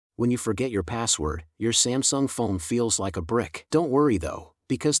When you forget your password, your Samsung phone feels like a brick. Don't worry though,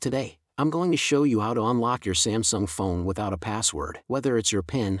 because today, I'm going to show you how to unlock your Samsung phone without a password. Whether it's your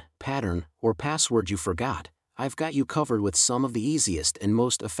PIN, pattern, or password you forgot, I've got you covered with some of the easiest and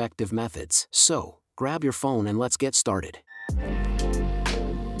most effective methods. So, grab your phone and let's get started.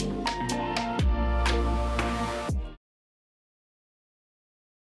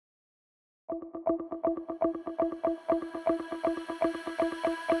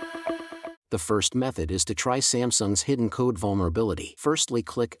 The first method is to try Samsung's hidden code vulnerability. Firstly,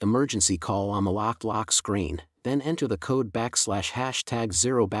 click Emergency Call on the lock screen, then enter the code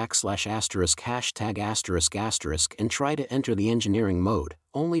 #0\#### and try to enter the engineering mode,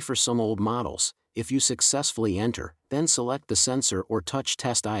 only for some old models. If you successfully enter, then select the sensor or touch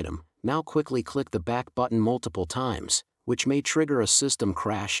test item. Now quickly click the back button multiple times, which may trigger a system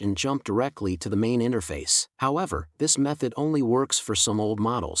crash and jump directly to the main interface. However, this method only works for some old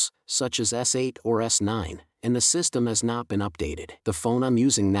models, such as S8 or S9, and the system has not been updated. The phone I'm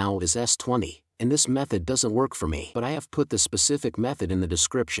using now is S20, and this method doesn't work for me, but I have put the specific method in the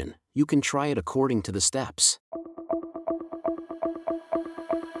description. You can try it according to the steps.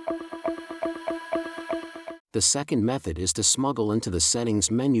 The second method is to smuggle into the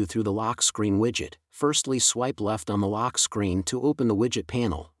settings menu through the lock screen widget. Firstly, swipe left on the lock screen to open the widget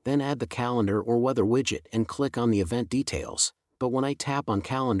panel, then add the calendar or weather widget and click on the event details. But when I tap on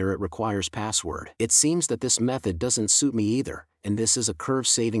calendar, it requires password. It seems that this method doesn't suit me either, and this is a curve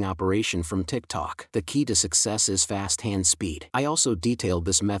saving operation from TikTok. The key to success is fast hand speed. I also detailed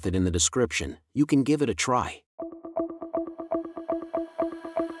this method in the description. You can give it a try.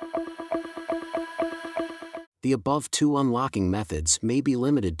 The above two unlocking methods may be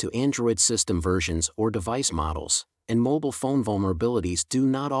limited to Android system versions or device models, and mobile phone vulnerabilities do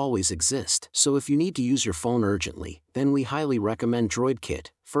not always exist. So if you need to use your phone urgently, then we highly recommend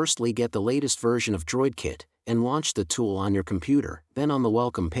DroidKit. Firstly, get the latest version of DroidKit and launch the tool on your computer. Then on the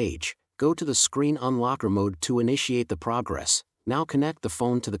welcome page, go to the screen unlocker mode to initiate the progress. Now connect the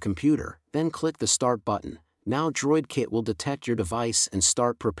phone to the computer, then click the start button. Now DroidKit will detect your device and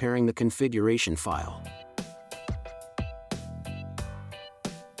start preparing the configuration file.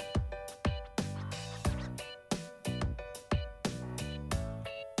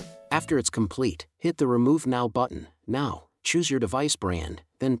 After it's complete, hit the Remove Now button. Now, choose your device brand,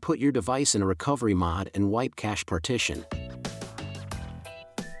 then put your device in a recovery mod and wipe cache partition.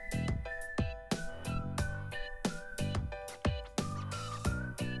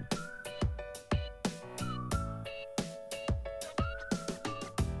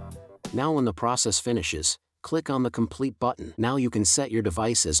 Now when the process finishes, click on the Complete button. Now you can set your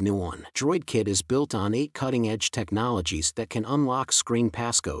device as new one. DroidKit is built on 8 cutting-edge technologies that can unlock screen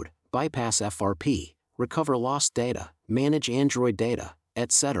passcode, bypass FRP, recover lost data, manage Android data,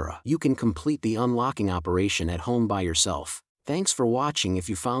 etc. You can complete the unlocking operation at home by yourself. Thanks for watching. If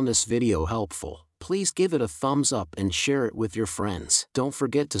you found this video helpful, please give it a thumbs up and share it with your friends. Don't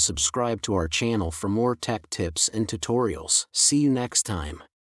forget to subscribe to our channel for more tech tips and tutorials. See you next time.